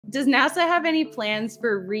Does NASA have any plans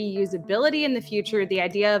for reusability in the future? The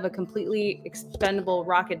idea of a completely expendable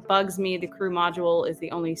rocket bugs me. The crew module is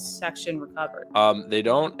the only section recovered. They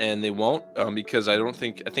don't, and they won't, because I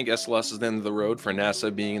think SLS is the end of the road for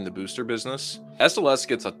NASA being in the booster business. SLS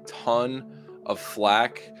gets a ton of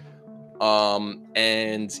flack,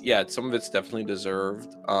 and yeah, some of it's definitely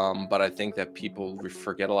deserved. But I think that people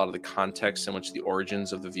forget a lot of the context in which the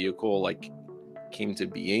origins of the vehicle came to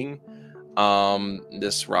being.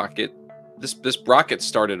 This rocket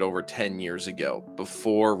started over 10 years ago,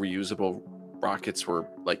 before reusable rockets were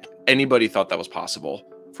anybody thought that was possible,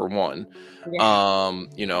 for one. Yeah.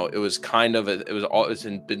 It was kind of it's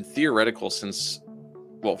been theoretical since,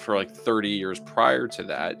 well, for 30 years prior to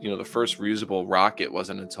that. The first reusable rocket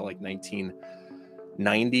wasn't until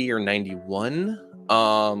 1990 or 91.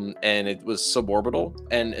 And it was suborbital,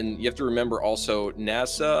 and you have to remember also,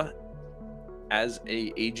 NASA as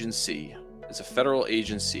a federal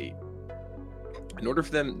agency, in order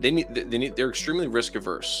for them, they're extremely risk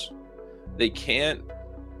averse.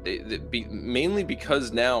 Mainly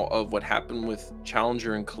because now of what happened with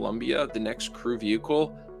Challenger and Columbia, the next crew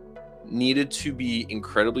vehicle needed to be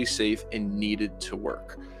incredibly safe and needed to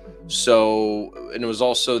work. So, and it was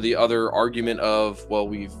also the other argument of, well,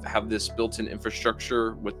 we have this built-in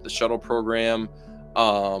infrastructure with the shuttle program,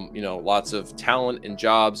 lots of talent and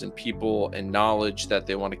jobs and people and knowledge that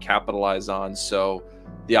they want to capitalize on. So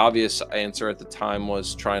the obvious answer at the time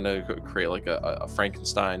was trying to create a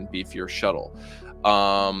Frankenstein beefier shuttle,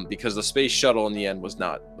 because the space shuttle in the end was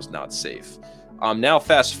not safe. Now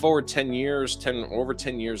fast forward over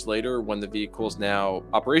 10 years later, when the vehicle is now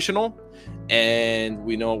operational and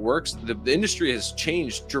we know it works, the industry has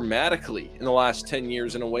changed dramatically in the last 10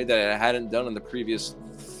 years in a way that it hadn't done in the previous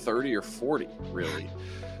 30 or 40, really.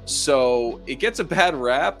 So it gets a bad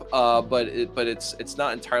rap, but it's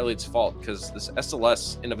not entirely its fault, because this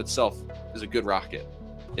SLS in of itself is a good rocket.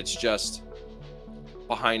 It's just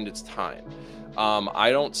behind its time. I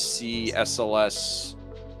don't see SLS.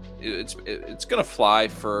 It's gonna fly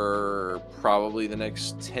for probably the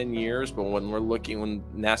next 10 years, but when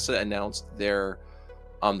NASA announced their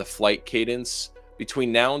the flight cadence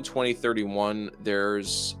between now and 2031,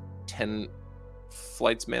 there's 10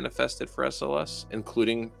 flights manifested for SLS,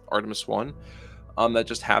 including Artemis 1, that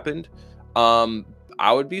just happened.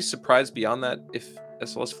 I would be surprised beyond that if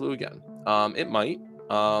SLS flew again. It might,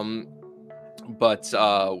 but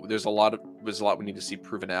there's a lot we need to see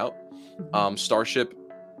proven out. Starship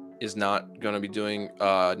is not going to be doing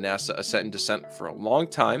NASA ascent and descent for a long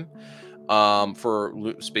time,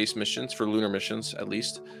 for space missions, for lunar missions at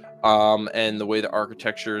least. And the way the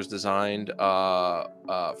architecture is designed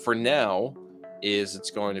for now is it's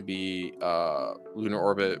going to be lunar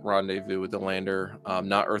orbit rendezvous with the lander,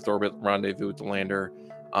 not Earth orbit rendezvous with the lander,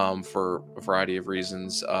 for a variety of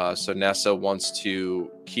reasons. So NASA wants to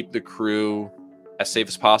keep the crew as safe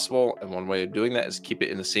as possible, and one way of doing that is keep it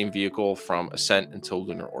in the same vehicle from ascent until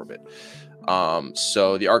lunar orbit.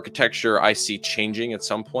 So the architecture I see changing at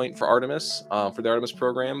some point for Artemis, for the Artemis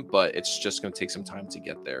program, but it's just going to take some time to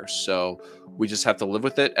get there. So we just have to live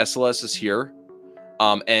with it. SLS is here,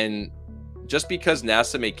 and just because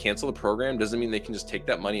NASA may cancel the program doesn't mean they can just take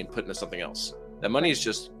that money and put it into something else. That money is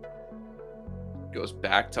just goes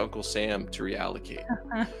back to Uncle Sam to reallocate.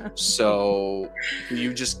 So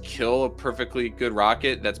you just kill a perfectly good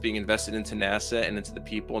rocket that's being invested into NASA and into the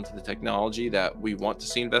people, into the technology that we want to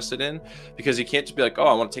see invested in, because you can't just be like, oh,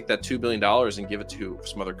 I want to take that $2 billion and give it to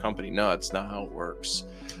some other company. No, it's not how it works.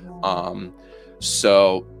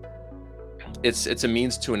 So it's a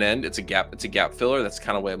means to an end. It's a gap filler. That's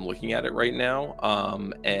kind of the way I'm looking at it right now.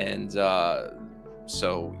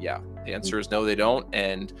 So yeah, the answer is no, they don't.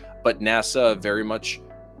 But NASA very much,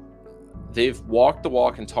 they've walked the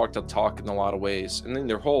walk and talked the talk in a lot of ways. And then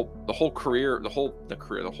the whole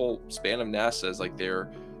span of NASA is like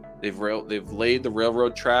they've laid the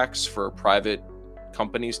railroad tracks for private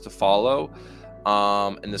companies to follow.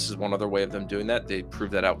 And this is one other way of them doing that. They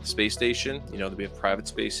proved that out with the space station. That we have private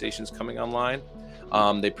space stations coming online.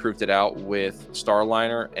 They proved it out with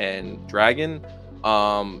Starliner and Dragon.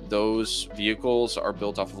 Those vehicles are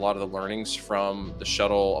built off of a lot of the learnings from the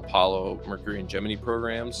Shuttle, Apollo, Mercury, and Gemini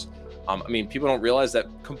programs. People don't realize that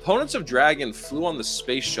components of Dragon flew on the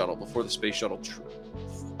space shuttle before the space shuttle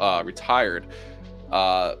retired,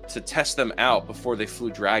 to test them out before they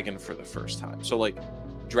flew Dragon for the first time. So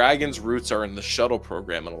Dragon's roots are in the shuttle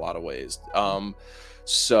program in a lot of ways.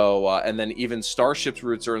 And then even Starship's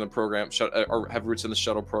roots are in the program, or have roots in the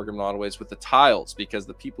shuttle program in a lot of ways with the tiles, because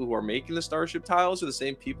the people who are making the Starship tiles are the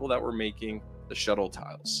same people that were making the shuttle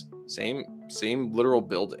tiles. Same literal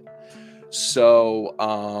building. So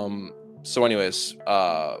So anyways,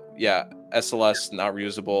 yeah, SLS, not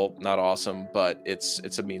reusable, not awesome, but it's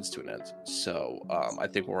a means to an end. So I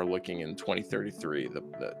think when we're looking in 2033,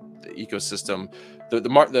 the ecosystem,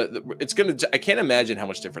 it's gonna, I can't imagine how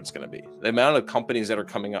much different it's gonna be. The amount of companies that are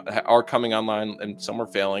coming online, and some are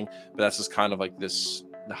failing, but that's just kind of like this,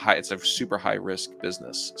 it's a super high risk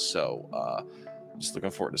business. So just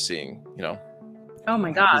looking forward to seeing, you know. Oh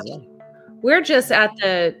my gosh. We're just at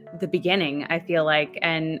the beginning, I feel like,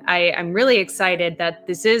 and I'm really excited that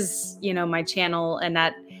this is, you know, my channel, and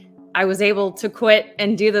that I was able to quit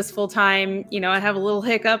and do this full time. You know, I have a little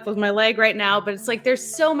hiccup with my leg right now, but it's like there's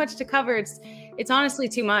so much to cover. It's honestly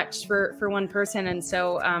too much for one person, and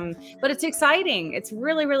so but it's exciting. It's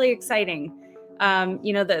really, really exciting.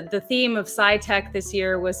 You know, the theme of sci-tech this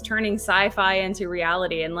year was turning sci-fi into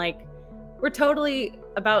reality, and like we're totally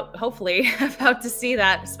hopefully about to see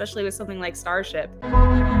that, especially with something like Starship.